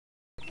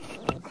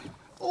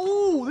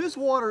this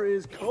water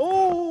is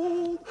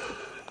cold.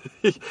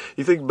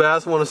 You think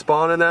bass want to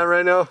spawn in that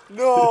right now?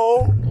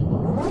 No.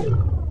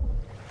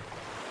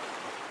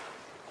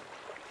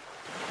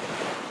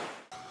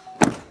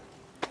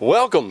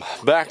 Welcome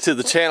back to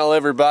the channel,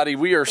 everybody.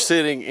 We are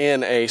sitting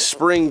in a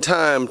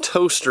springtime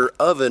toaster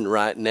oven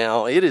right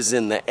now. It is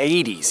in the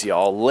 80s,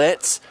 y'all.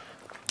 Let's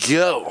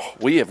go.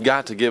 We have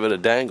got to give it a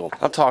dangle.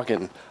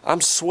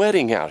 I'm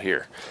sweating out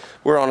here.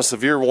 We're on a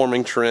severe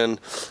warming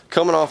trend,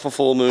 coming off a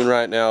full moon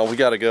right now. We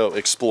got to go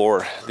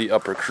explore the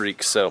upper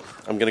creek, so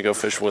I'm gonna go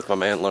fishing with my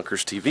man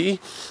LunkersTV.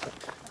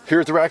 Here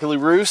at the Rackley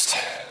Roost,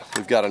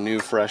 we've got a new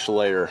fresh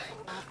layer,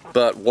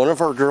 but one of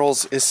our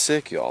girls is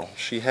sick, y'all.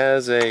 She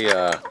has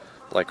a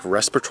like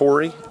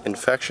respiratory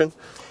infection.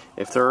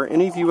 If there are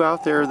any of you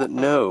out there that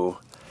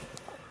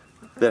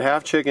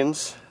have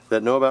chickens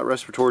that know about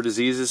respiratory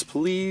diseases,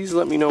 please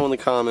let me know in the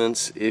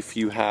comments if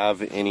you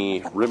have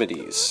any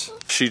remedies.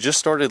 She just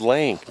started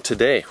laying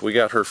today. We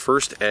got her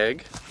first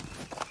egg.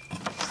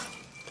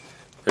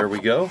 There we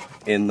go,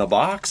 in the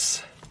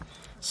box.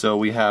 So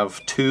we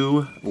have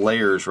 2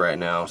 layers right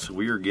now, so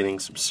we are getting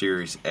some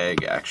serious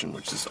egg action,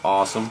 which is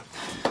awesome.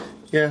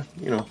 Yeah,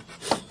 you know,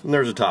 and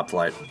there's a top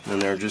flight in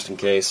there just in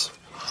case.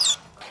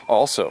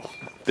 Also,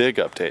 big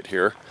update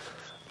here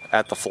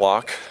at the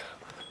flock.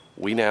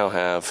 We now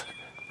have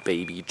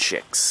baby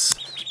chicks.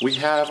 We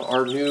have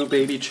our new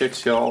baby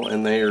chicks, y'all,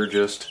 and they are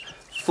just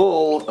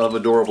full of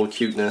adorable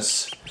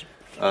cuteness.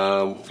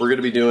 We're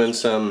gonna be doing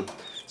some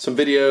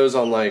videos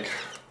on like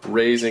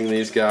raising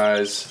these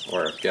guys,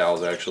 or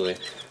gals actually,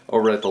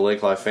 over at the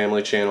Lake Life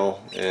family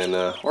channel and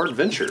our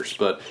adventures,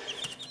 but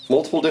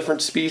multiple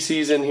different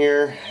species in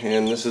here,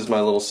 and this is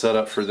my little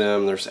setup for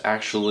them. There's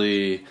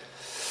actually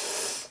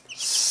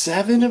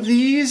 7 of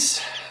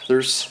these.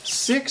 There's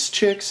 6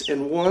 chicks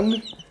and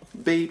 1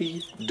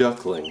 baby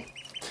duckling.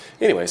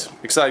 Anyways,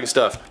 exciting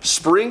stuff.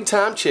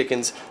 Springtime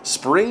chickens,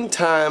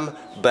 springtime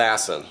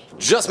bassin'.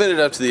 Just made it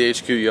up to the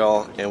HQ,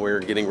 y'all, and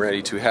we're getting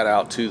ready to head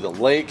out to the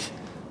lake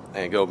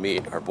and go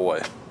meet our boy,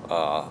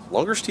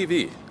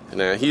 LunkersTV.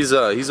 And he's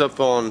up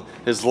on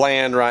his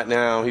land right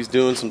now. He's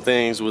doing some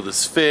things with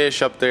his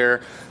fish up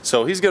there,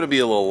 so he's gonna be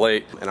a little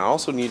late. And I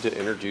also need to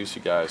introduce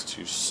you guys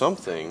to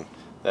something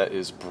that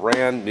is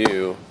brand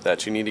new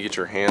that you need to get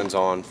your hands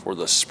on for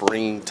the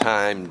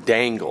springtime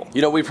dangle.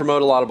 You know, we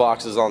promote a lot of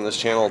boxes on this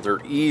channel. They're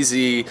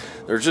easy.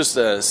 They're just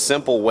a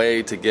simple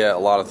way to get a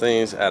lot of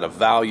things at a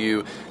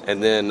value,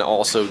 and then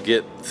also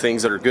get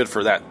things that are good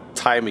for that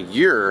time of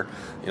year.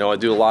 You know, I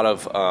do a lot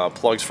of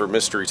plugs for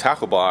Mystery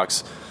Tackle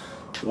Box.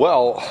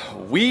 Well,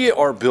 we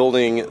are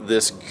building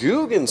this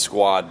Googan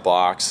Squad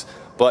box,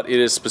 but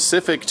it is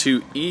specific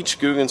to each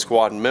Googan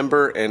Squad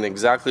member and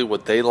exactly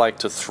what they like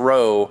to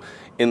throw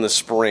in the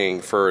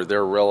spring for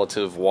their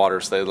relative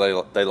waters they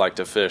like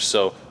to fish.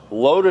 So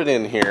loaded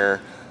in here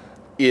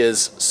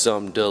is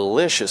some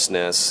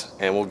deliciousness,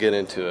 and we'll get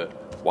into it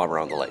while we're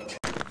on the lake.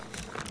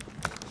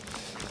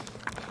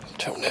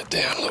 Tone that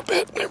down a little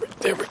bit.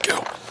 There we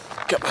go.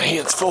 Got my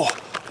hands full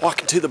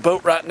walking to the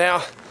boat right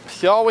now.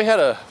 Y'all, we had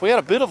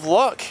a bit of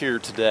luck here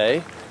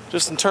today,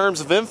 just in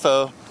terms of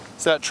info.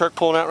 It's that truck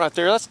pulling out right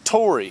there. That's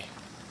Tori,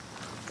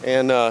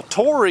 and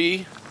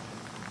Tori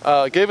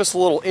gave us a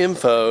little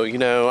info. You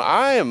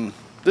know,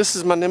 this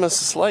is my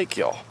nemesis lake,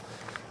 y'all.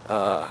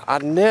 I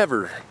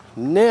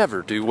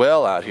never do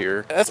well out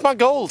here. That's my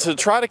goal, to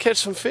try to catch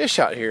some fish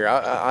out here.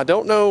 I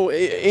don't know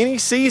any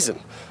season.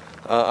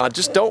 I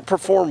just don't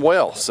perform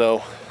well.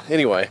 So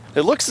anyway,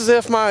 it looks as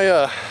if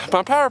my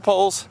power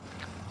poles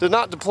did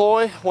not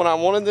deploy when I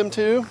wanted them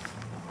to,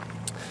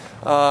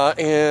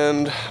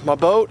 and my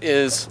boat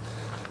is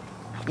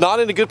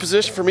not in a good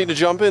position for me to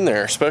jump in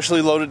there,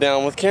 especially loaded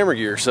down with camera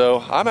gear.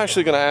 So I'm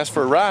actually going to ask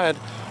for a ride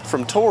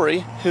from Tori,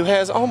 who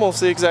has almost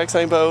the exact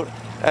same boat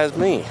as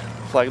me,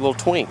 like little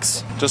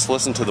twinks. Just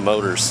listen to the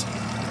motors.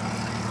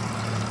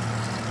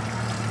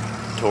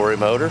 Tori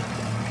motor,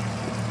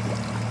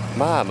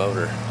 my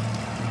motor,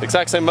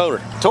 exact same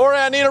motor. Tori,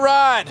 I need a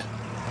ride.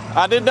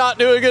 I did not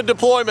do a good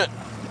deployment.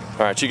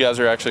 All right, you guys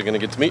are actually going to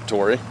get to meet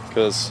Tori,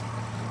 because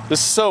this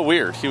is so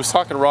weird. He was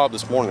talking to Rob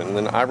this morning, and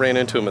then I ran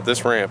into him at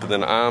this ramp, and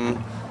then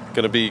I'm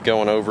gonna be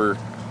going over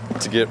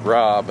to get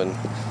Rob. And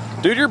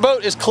dude, your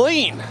boat is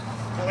clean.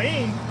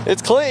 Clean?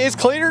 It's clean. It's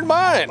cleaner than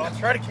mine. I'll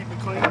try to keep it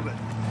clean, but...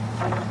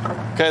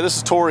 Okay, this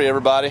is Tori,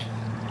 everybody.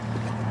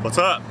 What's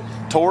up?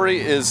 Tori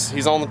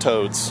he's on the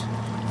toads.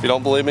 If you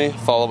don't believe me,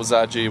 follow his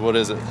IG. What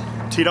is it?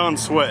 T-Don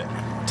Sweat.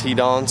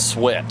 T-Don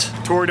Sweat.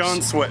 Tori-Don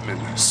Sweatman.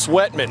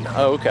 Sweatman.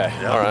 Oh, okay.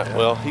 Yeah, all right. yeah.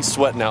 Well, he's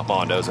sweating out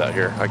mondos out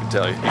here, I can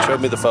tell you. He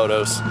showed me the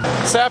photos.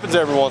 This happens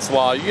every once in a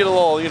while. You get a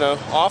little, you know,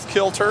 off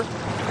kilter.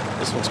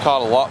 This one's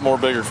caught a lot more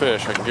bigger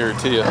fish, I can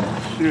guarantee you.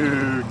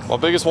 Dude. My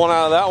biggest one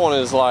out of that one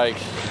is like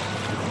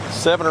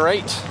 7 or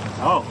 8.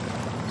 Oh.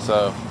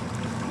 So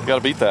we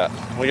gotta beat that.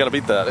 We gotta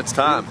beat that. It's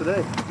time.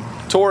 Today.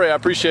 Tori, I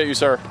appreciate you,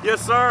 sir.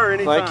 Yes, sir.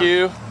 Anytime. Thank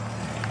you.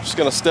 Just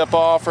gonna step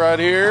off right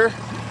here.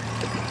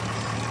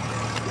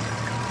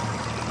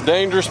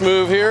 Dangerous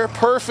move here.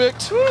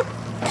 Perfect.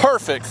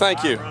 Perfect.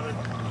 Thank you.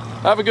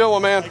 Have a good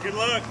one, man. Hey, good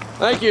luck.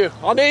 Thank you.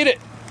 I'll need it.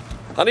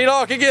 I need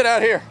all I can get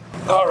out here.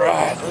 All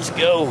right, let's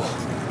go.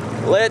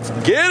 Let's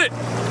get it.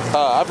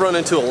 I've run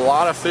into a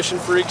lot of fishing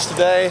freaks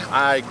today.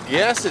 I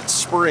guess it's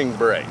spring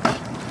break.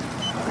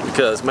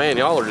 Because, man,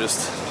 y'all are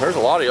just, there's a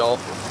lot of y'all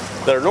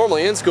that are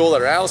normally in school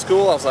that are out of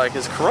school. I was like,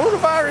 is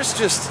coronavirus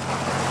just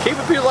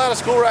keeping people out of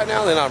school right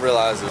now? Then I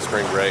realized it was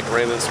spring break.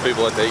 Ran into some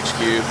people at the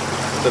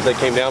HQ that they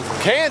came down from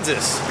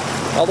Kansas,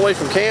 all the way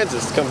from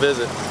Kansas to come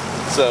visit.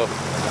 So,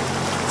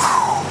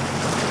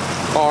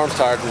 my arm's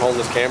tired from holding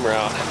this camera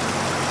out.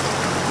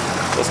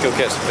 Let's go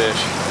catch some fish.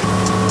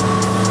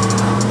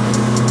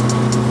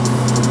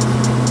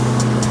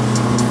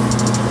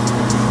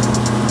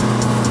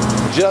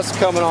 Just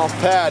coming off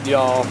pad,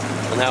 y'all,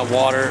 and that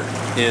water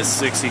is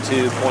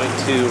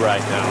 62.2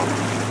 right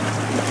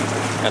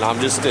now. And I'm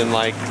just in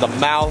like the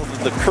mouth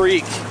of the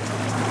creek.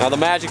 Now the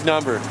magic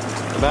number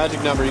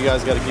you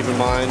guys got to keep in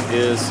mind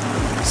is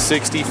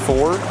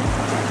 64.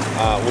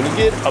 When you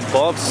get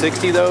above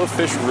 60 though,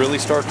 fish really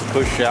start to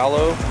push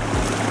shallow.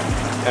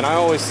 And I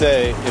always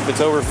say, if it's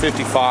over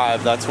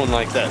 55, that's when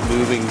like that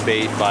moving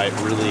bait bite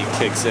really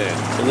kicks in.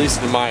 At least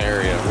in my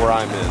area where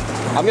I'm in.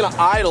 I'm gonna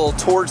idle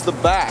towards the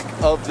back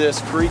of this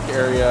creek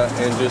area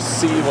and just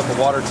see what the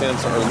water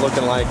temps are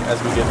looking like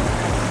as we get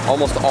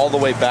almost all the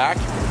way back.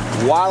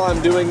 While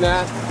I'm doing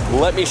that,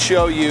 let me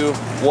show you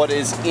what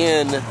is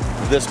in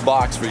this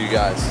box for you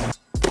guys.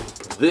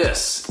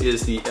 This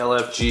is the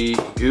LFG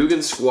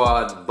Googan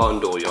Squad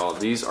bundle, y'all.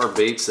 These are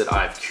baits that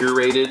I've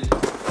curated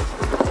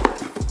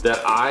that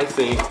I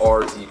think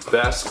are the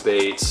best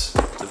baits,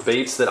 the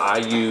baits that I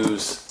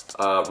use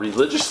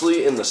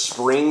religiously in the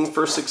spring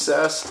for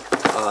success.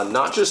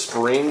 Not just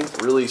spring,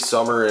 really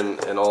summer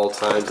and all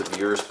times of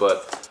years,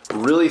 but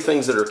really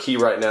things that are key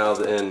right now,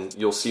 and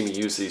you'll see me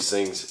use these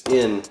things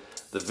in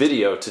the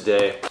video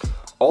today.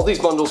 All these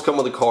bundles come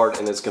with a card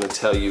and it's gonna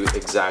tell you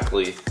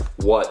exactly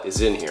what is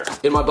in here.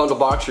 In my bundle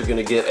box, you're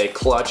gonna get a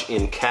clutch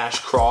in Cash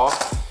Craw.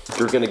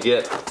 You're gonna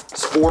get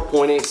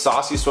 4.8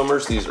 saucy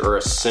swimmers. These are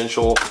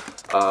essential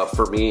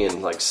for me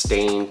in like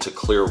stained to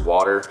clear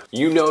water.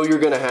 You know you're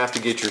gonna have to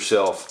get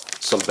yourself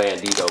some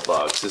bandito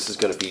bugs. This is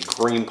gonna be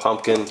green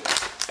pumpkin,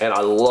 and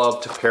I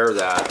love to pair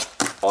that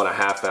on a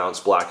 1/2 ounce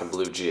black and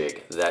blue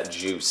jig, that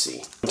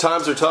juicy. When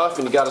times are tough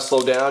and you gotta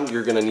slow down,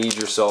 you're gonna need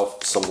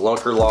yourself some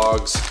lunker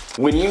logs.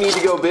 When you need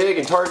to go big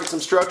and target some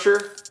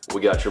structure,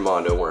 we got your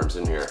Mondo worms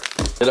in here.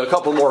 And a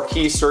couple more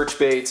key search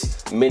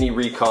baits, Mini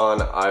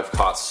Recon. I've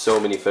caught so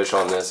many fish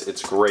on this.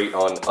 It's great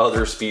on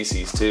other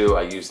species too.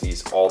 I use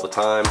these all the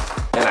time.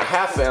 And a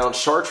 1/2 ounce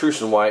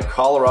chartreuse and white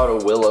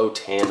Colorado Willow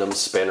tandem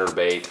spinner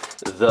bait,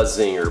 the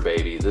zinger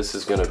baby. This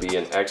is gonna be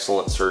an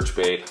excellent search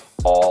bait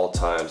all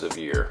times of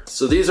year.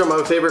 So these are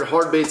my favorite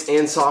hard baits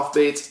and soft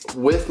baits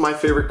with my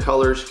favorite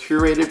colors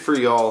curated for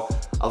y'all,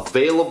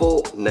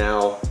 available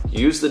now.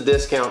 Use the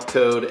discount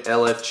code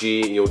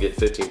LFG and you'll get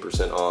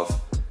 15%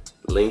 off.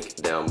 Link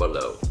down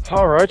below.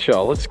 All right,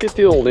 y'all, let's get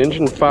the old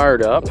engine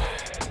fired up.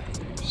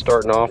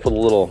 Starting off with a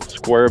little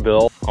square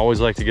bill.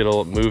 Always like to get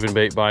a moving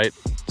bait bite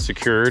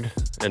secured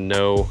and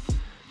know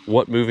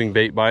what moving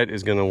bait bite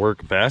is gonna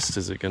work best.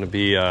 Is it gonna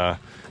be a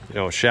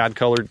shad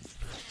colored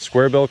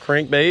square bill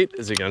crankbait?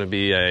 Is it gonna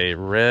be a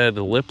red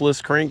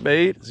lipless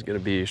crankbait? Is it gonna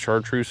be a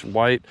chartreuse and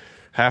white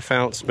 1/2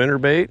 ounce spinner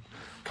bait?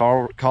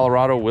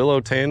 Colorado Willow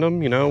tandem,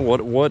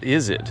 what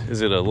is it?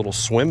 Is it a little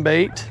swim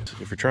bait?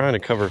 If you're trying to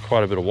cover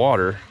quite a bit of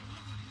water,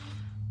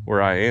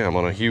 where I am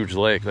on a huge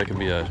lake, that could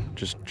be a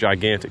just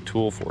gigantic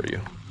tool for you.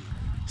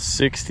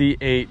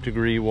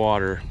 68-degree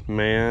water.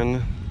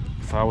 Man,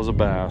 if I was a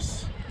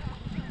bass,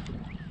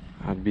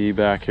 I'd be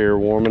back here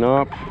warming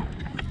up.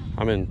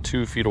 I'm in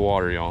 2 feet of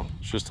water, y'all.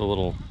 It's just a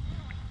little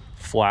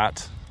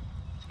flat,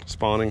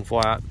 spawning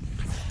flat,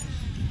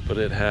 but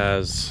it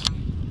has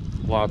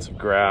lots of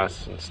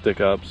grass and stick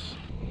ups.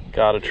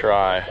 Gotta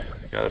try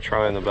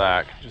in the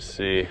back. Just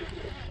see.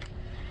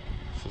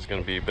 This is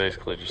gonna be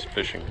basically just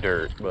fishing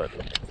dirt, but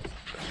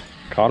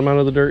caught him out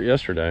of the dirt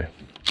yesterday.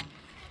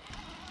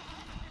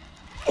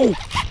 Oh,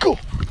 go!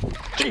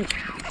 Gee.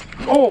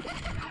 Oh,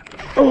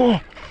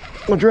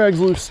 my drag's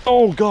loose.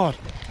 Oh God.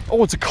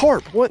 Oh, it's a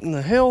carp. What in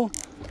the hell?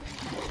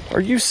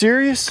 Are you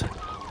serious?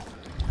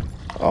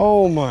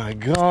 Oh my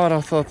God,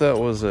 I thought that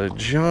was a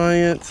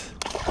giant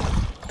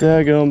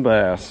daggum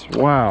bass.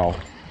 Wow.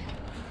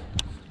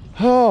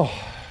 Oh,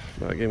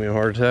 that gave me a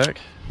heart attack.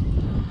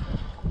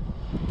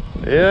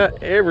 Yeah,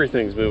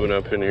 everything's moving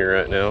up in here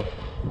right now.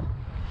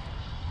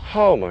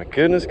 Oh my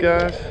goodness,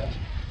 guys.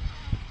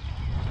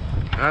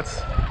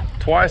 That's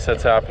twice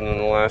that's happened in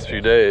the last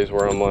few days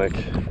where I'm like,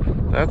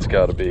 that's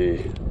gotta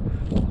be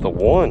the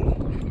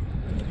one.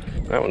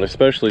 That one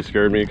especially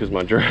scared me because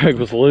my drag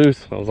was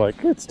loose. I was like,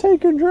 it's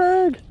taking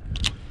drag.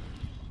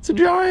 It's a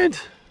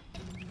giant.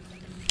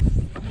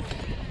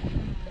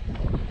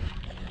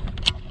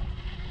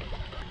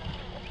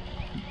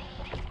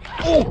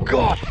 Oh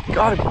God,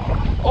 got it.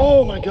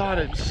 Oh my God,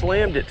 it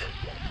slammed it.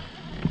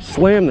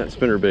 Slammed that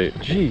spinner bait,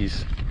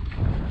 jeez.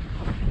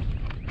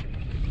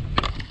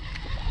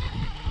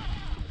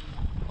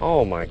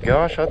 Oh my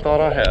gosh, I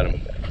thought I had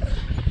him.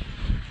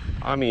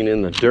 I mean,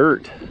 in the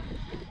dirt.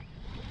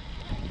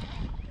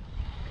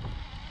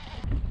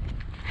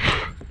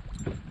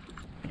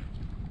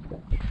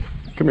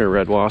 Come here,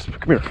 red wasp.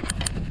 Come here.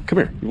 Come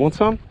here. You want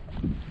some?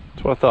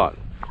 That's what I thought.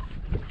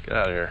 Get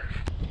out of here.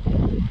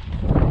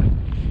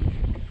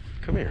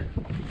 Come here.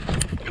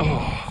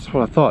 Oh, that's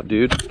what I thought,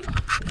 dude.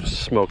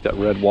 Just smoke that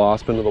red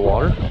wasp into the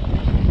water.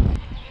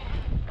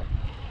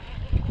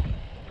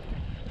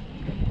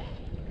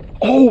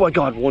 Oh my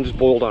God, one just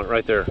boiled on it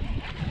right there.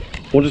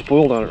 One just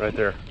boiled on it right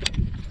there.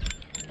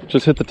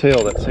 Just hit the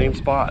tail, that same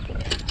spot.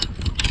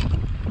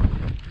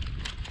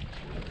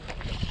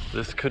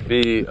 This could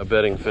be a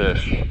bedding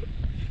fish.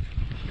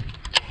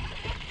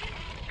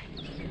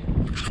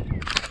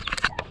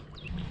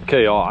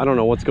 Okay, y'all, I don't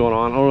know what's going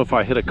on. I don't know if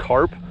I hit a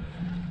carp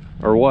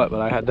or what,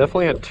 but I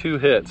definitely had 2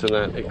 hits in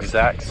that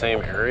exact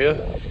same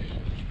area.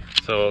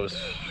 So it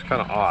was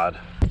kind of odd.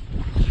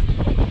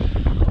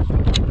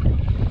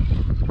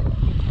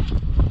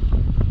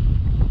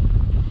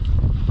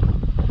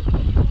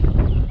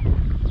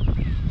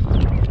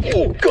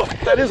 Oh God,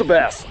 that is a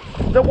bass.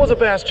 That was a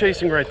bass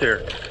chasing right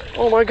there.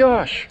 Oh my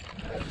gosh.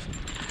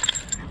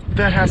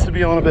 That has to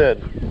be on a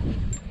bed.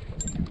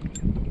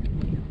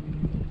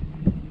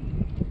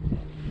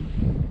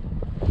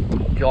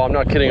 Y'all, I'm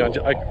not kidding.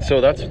 So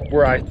that's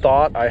where I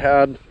thought I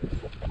had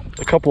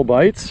a couple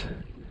bites,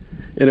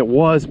 and it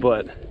was,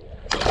 but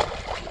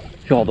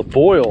y'all, the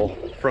boil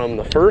from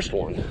the first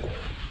one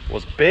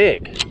was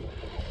big.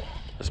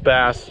 That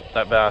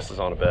bass is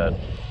on a bed.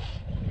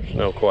 There's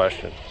no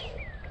question.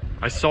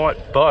 I saw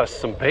it bust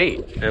some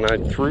bait, and I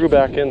threw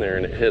back in there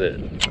and it hit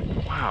it.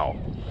 Like, wow.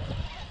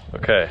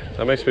 Okay,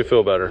 that makes me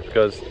feel better,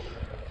 because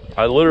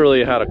I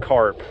literally had a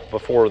carp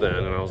before then,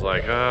 and I was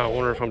like, I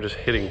wonder if I'm just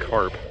hitting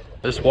carp.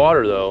 This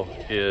water, though,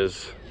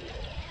 is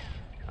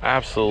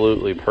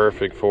absolutely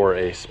perfect for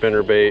a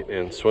spinnerbait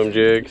and swim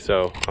jig.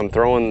 So I'm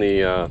throwing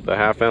the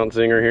half-ounce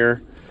zinger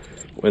here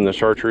in the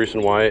chartreuse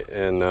and white,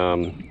 and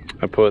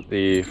I put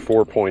the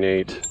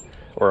 4.8,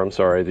 or I'm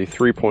sorry, the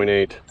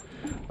 3.8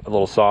 a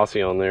little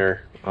saucy on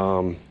there,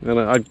 and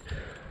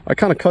I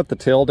kind of cut the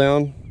tail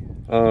down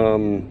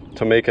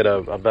to make it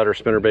a better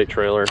spinnerbait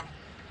trailer.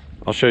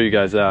 I'll show you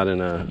guys that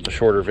in a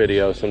shorter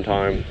video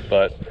sometime,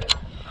 but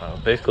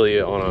basically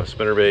on a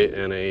spinnerbait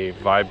and a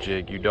vibe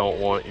jig, you don't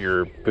want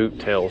your boot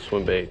tail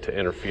swim bait to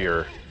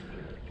interfere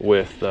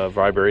with the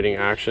vibrating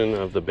action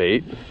of the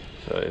bait.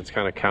 So it's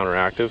kind of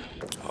counteractive.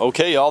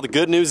 Okay, y'all, the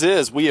good news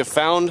is we have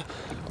found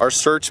our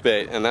search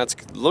bait, and that's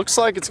looks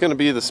like it's going to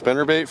be the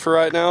spinnerbait for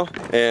right now.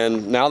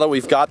 And now that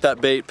we've got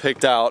that bait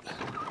picked out,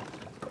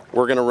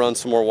 we're going to run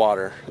some more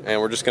water, and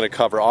we're just going to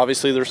cover.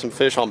 Obviously there's some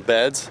fish on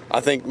beds.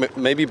 I think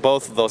maybe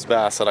both of those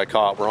bass that I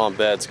caught were on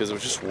beds, because it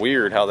was just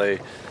weird how they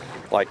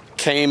like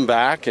came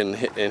back and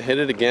hit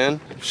it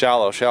again.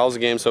 Shallow's a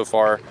game so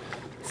far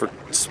for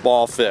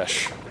small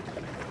fish.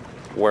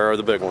 Where are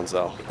the big ones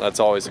though? That's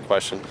always a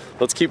question.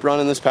 Let's keep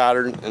running this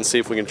pattern and see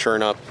if we can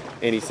churn up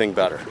anything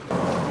better.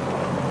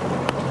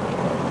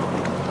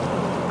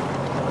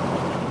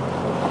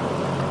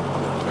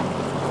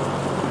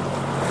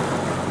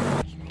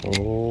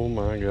 Oh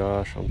my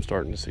gosh, I'm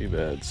starting to see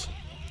beds.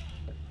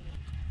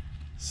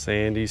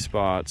 Sandy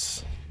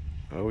spots.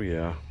 Oh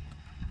yeah.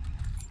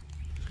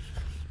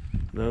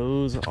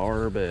 Those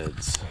are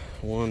beds,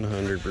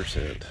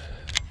 100%.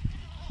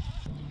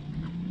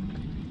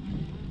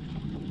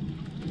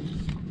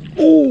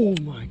 Oh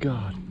my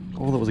God.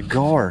 Oh, that was a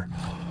gar.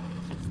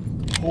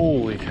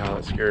 Holy cow,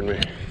 that scared me.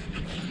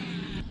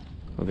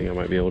 I think I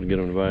might be able to get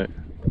him to bite.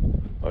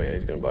 Oh yeah,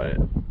 he's gonna bite it.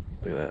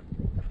 Look at that.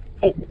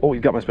 Oh,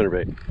 he's got my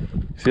spinnerbait.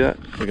 See that?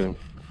 Look at him.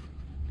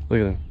 Look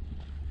at him.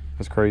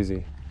 That's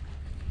crazy.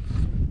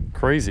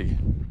 Crazy.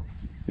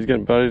 He's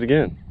getting butted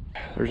again.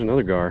 There's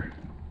another gar.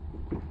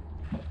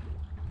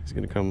 He's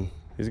gonna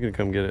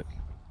come get it.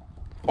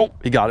 Oh,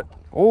 he got it.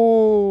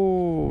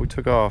 Oh, he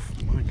took off.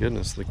 My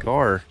goodness, the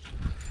gar.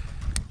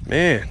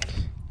 Man,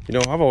 you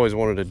know, I've always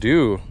wanted to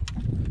do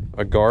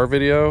a gar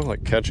video,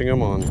 like catching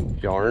them on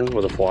yarn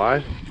with a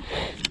fly.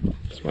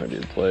 This might be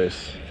the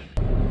place.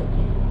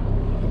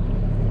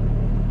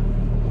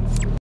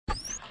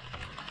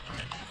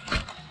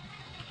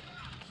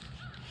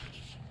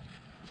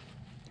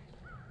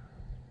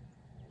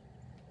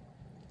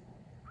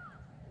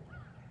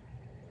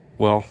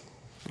 Well,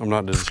 I'm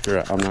not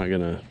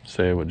gonna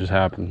say what just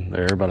happened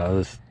there, but I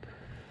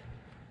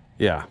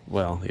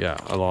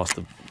lost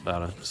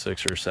about a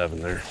 6 or 7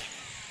 there.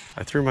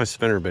 I threw my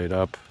spinnerbait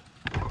up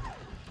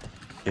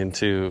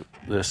into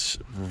this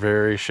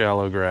very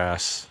shallow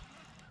grass,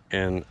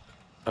 and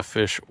a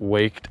fish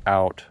waked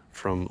out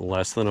from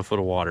less than a foot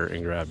of water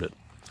and grabbed it.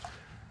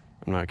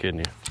 I'm not kidding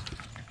you.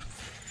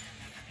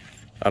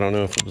 I don't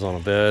know if it was on a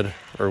bed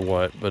or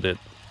what, but it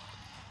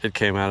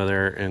came out of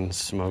there and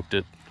smoked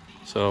it.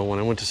 So when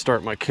I went to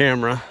start my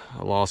camera,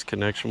 I lost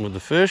connection with the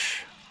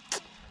fish,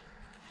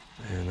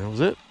 and that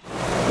was it.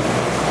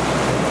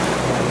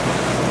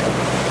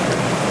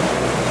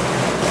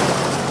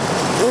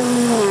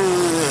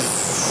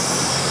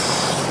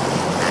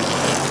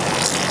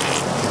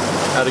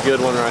 Had a good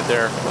one right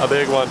there, a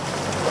big one.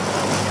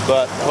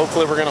 But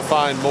hopefully we're gonna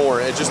find more.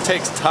 It just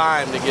takes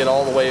time to get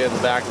all the way in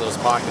the back of those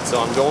pockets. So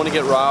I'm going to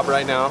get Rob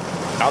right now.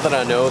 Now that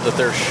I know that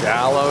they're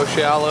shallow,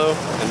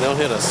 and they'll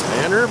hit a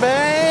spinner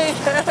bait.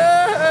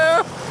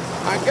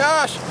 My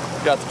gosh,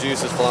 got the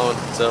juices flowing.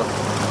 So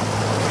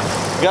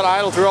we got to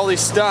idle through all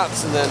these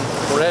stops, and then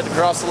we're heading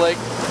across the lake.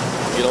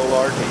 Get old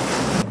RT.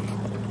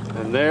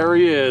 And there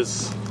he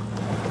is.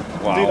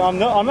 Wow. Dude,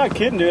 I'm not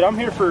kidding, dude. I'm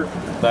here for.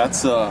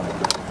 That's 3rd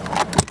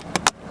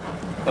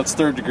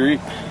degree.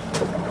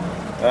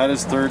 That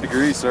is 3rd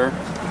degree, sir.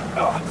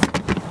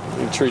 You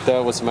can treat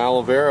that with some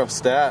aloe vera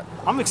stat.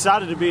 I'm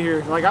excited to be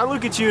here. Like, I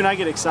look at you and I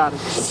get excited.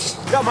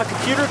 Got my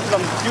computer because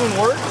I'm doing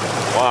work.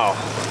 Wow.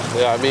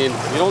 Yeah, I mean,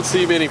 you don't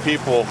see many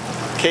people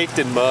caked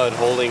in mud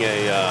holding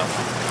a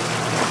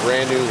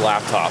brand new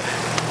laptop,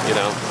 you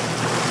know.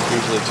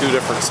 Usually 2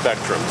 different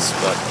spectrums.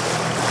 But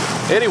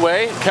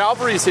anyway,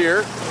 Calvary's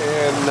here,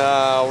 and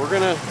we're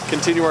going to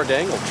continue our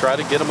dangle. Try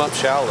to get them up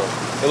shallow.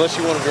 Unless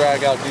you want to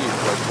drag out deep,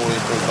 like 20,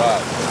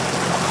 25.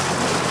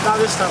 Not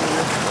this time of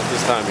year. Not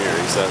this time of year,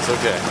 he says.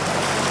 Okay.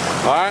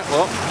 All right,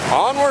 well,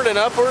 onward and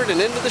upward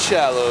and into the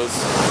shallows.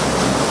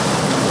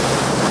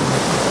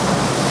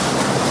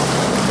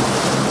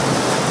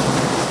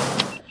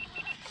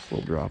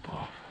 Little drop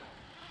off.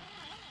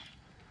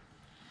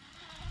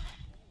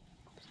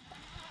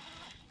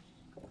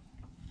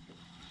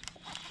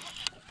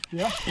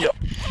 Yeah? Yep.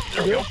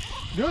 There we go.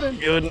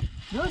 Good. Good.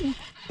 Good.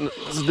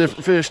 That's a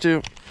different fish,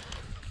 too.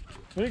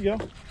 There you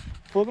go.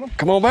 Flipping them.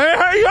 Come on, man.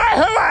 Hey,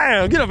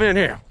 get up in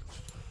here.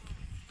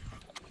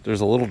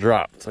 There's a little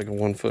drop. It's like a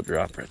 1 foot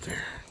drop right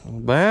there.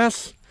 Little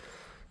bass.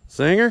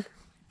 Singer.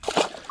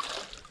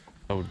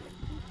 I would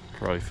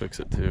probably fix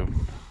it, too.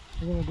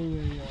 We're going to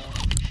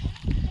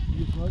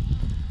do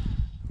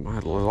a... I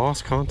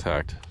lost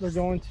contact. They're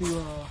going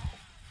to...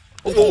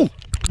 Oh!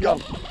 Got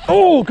him.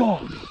 Oh,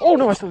 God. Oh,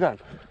 no, I still got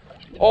him.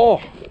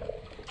 Oh.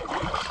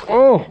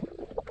 Oh.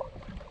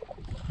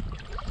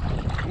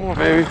 Come on,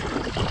 baby.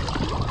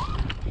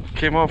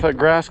 Came off that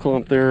grass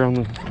clump there on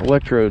the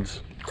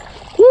electrodes.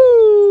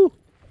 Woo!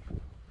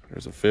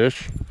 There's a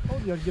fish. Oh,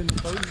 you gotta get in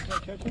the boat and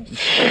start catching?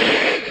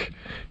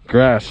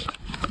 Grass.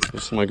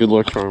 This is my good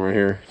luck charm right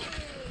here.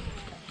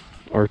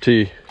 RT.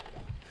 There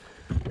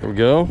we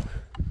go.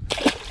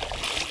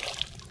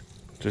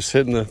 Just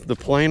hitting the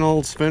plain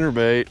old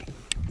spinnerbait.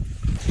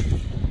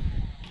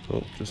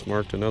 Oh, just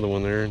marked another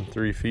one there in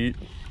 3 feet.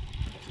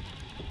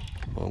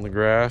 On the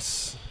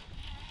grass.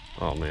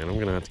 Oh man, I'm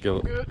gonna have to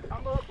go. Good.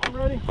 I'm up. I'm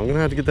ready. I'm gonna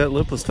have to get that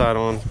lipless tied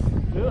on.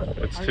 Good.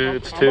 It's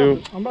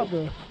two. I'm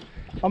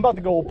about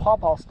to go old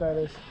pop-off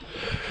status.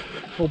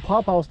 Old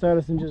pop-off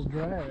status and just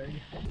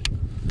drag.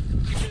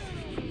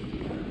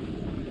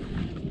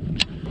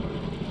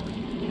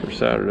 For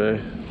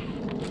Saturday.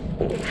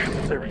 Oh,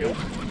 there we go.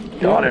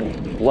 Got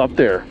him. Up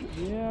there.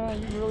 Yeah,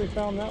 you really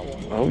found that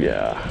one. Oh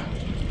yeah.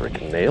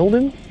 Freaking nailed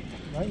him.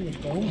 Right in the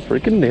dome.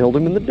 Freaking nailed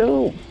him in the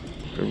dome.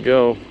 There we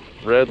go.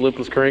 Red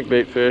lipless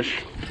crankbait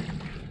fish.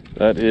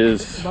 That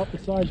is about the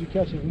size you're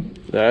catching.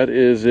 That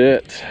is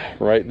it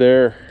right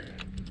there.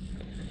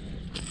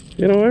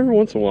 You know, every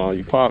once in a while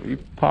you pop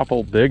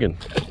old digging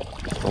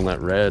on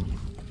that red.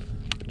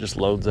 It just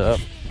loads up.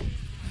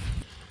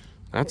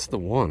 That's the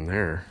one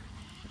there.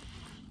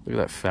 Look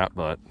at that fat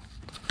butt.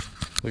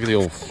 Look at the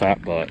old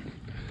fat butt.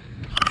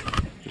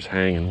 Just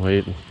hanging,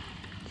 waiting.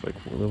 It's like,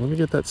 well, let me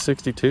get that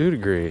 62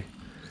 degree.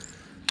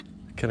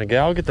 Can a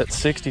gal get that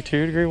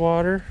 62 degree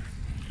water?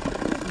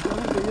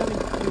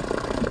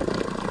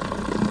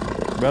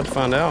 About to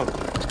find out.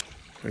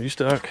 Are you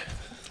stuck?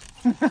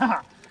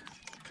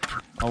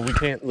 Oh, we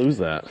can't lose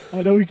that.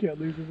 I know we can't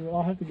lose it.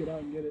 I'll have to get out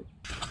and get it.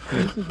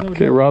 This is no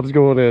Okay, deal. Rob's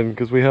going in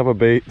because we have a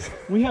bait.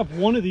 We have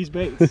one of these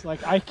baits.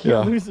 Like, I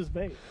can't lose this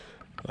bait.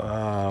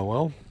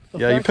 Well,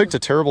 yeah, you picked a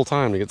terrible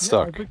time to get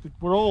stuck.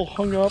 We're all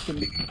hung up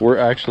and... We're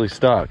actually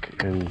stuck,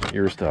 and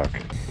you're stuck.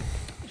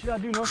 Should I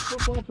do no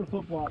flip-flops or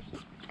flip-flops?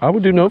 I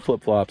would do no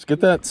flip-flops. Get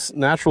that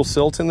natural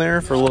silt in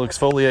there for a little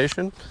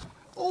exfoliation.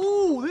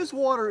 Oh, this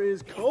water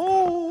is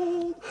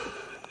cold.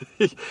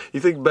 You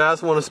think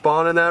bass want to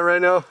spawn in that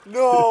right now?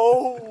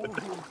 No.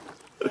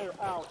 They're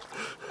out.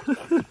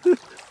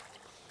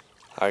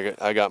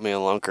 I got me a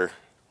lunker.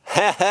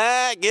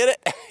 Get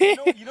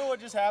it? You know what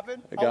just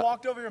happened? I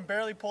walked over here and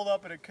barely pulled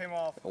up and it came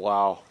off.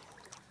 Wow.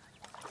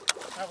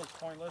 That was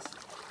pointless.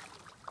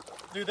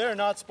 Dude, they're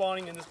not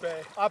spawning in this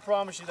bay. I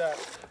promise you that.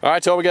 All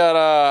right, so we got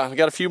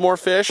a few more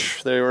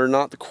fish. They were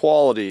not the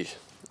quality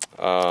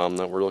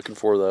that we're looking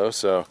for though,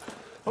 so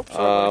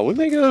we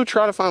may go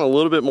try to find a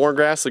little bit more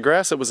grass. The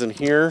grass that was in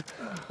here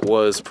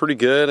was pretty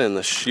good, and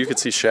you could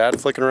see shad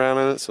flicking around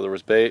in it, so there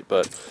was bait.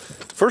 But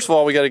first of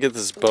all, we got to get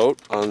this boat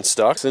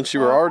unstuck. Since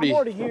you were already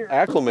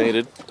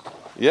acclimated,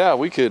 yeah,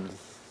 we could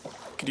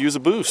use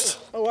a boost.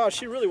 Oh wow,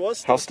 she really was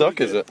stuck. How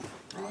stuck is it?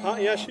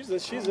 Yeah,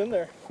 she's in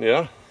there.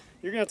 Yeah.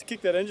 You're gonna have to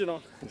kick that engine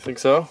on. You think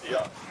so?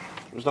 Yeah.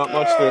 There's not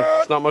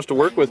much to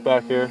work with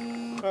back here.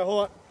 All right,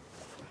 hold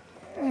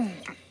on.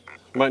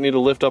 Might need to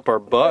lift up our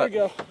butt.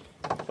 There we go.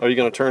 Are you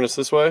gonna turn us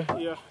this way?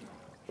 Yeah.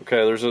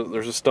 Okay, there's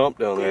a stump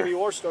down there. Maybe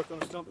you're stuck on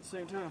the stump at the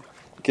same time.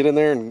 Get in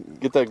there and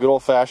get that good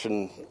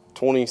old-fashioned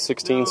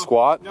 2016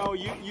 squat. No,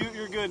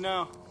 you're good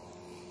now.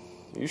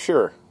 You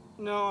sure?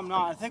 No, I'm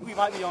not. I think we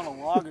might be on a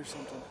log or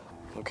something.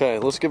 Okay,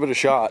 let's give it a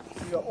shot.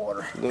 We got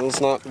water. Let's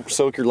not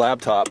soak your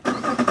laptop. Is she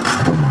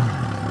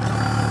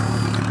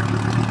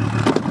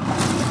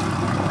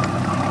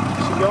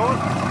going?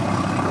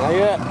 Not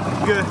yet.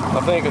 Good.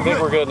 I think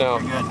we're good now.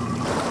 We're good.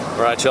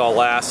 All right, y'all.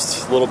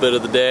 Last little bit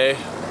of the day.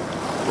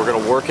 We're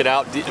gonna work it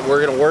out.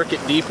 We're gonna work it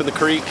deep in the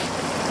creek.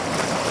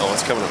 Oh,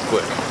 it's coming up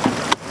quick.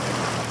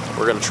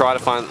 We're gonna try to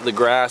find. The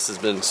grass has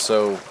been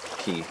so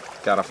key.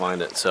 Gotta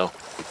find it. So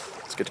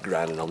let's get to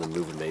grinding on the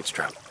moving mates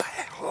trap.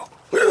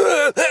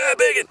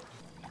 Biggin.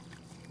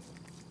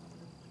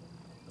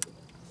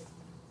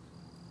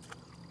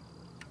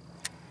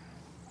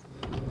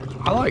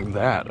 I like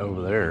that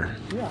over there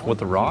with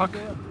the rock.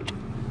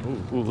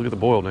 Ooh, look at the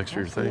boil next to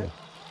your thing.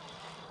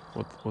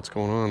 What's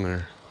going on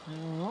there? I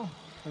don't know.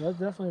 That's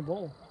definitely a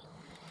bowl.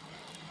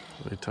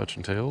 Are they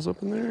touching tails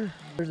up in there?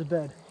 There's a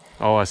bed.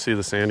 Oh, I see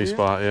the sandy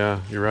spot.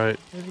 Yeah, you're right.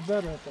 There's a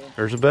bed right there.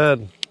 There's a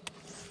bed.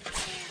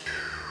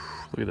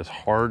 Look at this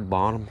hard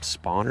bottom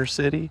spawner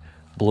city.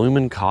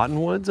 Blooming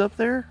cottonwoods up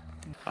there.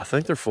 I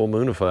think they're full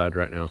moonified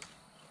right now.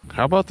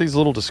 How about these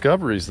little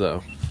discoveries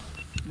though?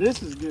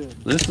 This is good.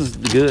 This is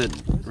good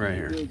right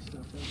here. Good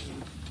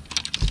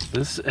stuff.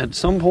 This, at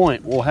some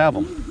point, we'll have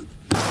them.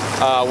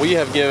 We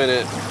have given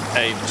it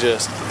a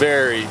just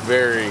very,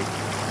 very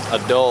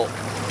adult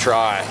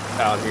try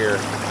out here.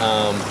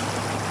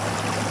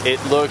 It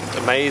looked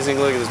amazing.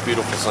 Look at this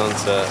beautiful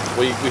sunset.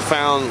 We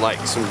found like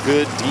some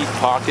good deep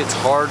pockets,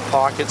 hard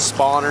pockets,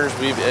 spawners.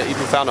 We've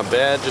even found a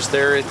bed just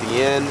there at the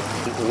end.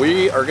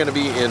 We are going to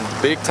be in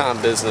big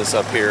time business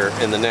up here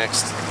in the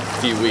next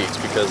few weeks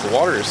because the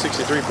water is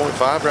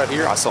 63.5 right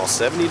here. I saw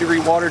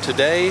 70-degree water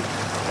today.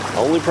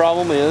 Only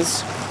problem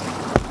is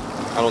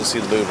I don't see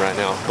the moon right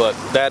now, but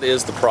that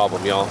is the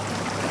problem, y'all.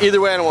 Either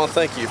way, I want to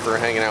thank you for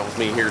hanging out with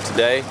me here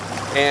today.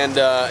 And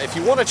if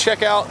you want to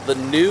check out the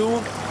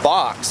new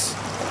box,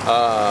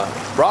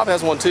 Rob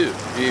has one too.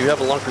 You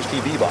have a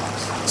LunkersTV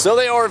box. So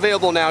they are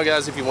available now,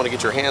 guys, if you want to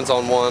get your hands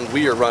on one.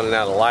 We are running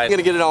out of light. I'm going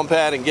to get it on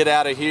pad and get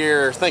out of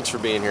here. Thanks for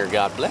being here.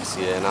 God bless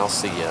you, and I'll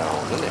see you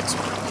on the next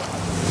one.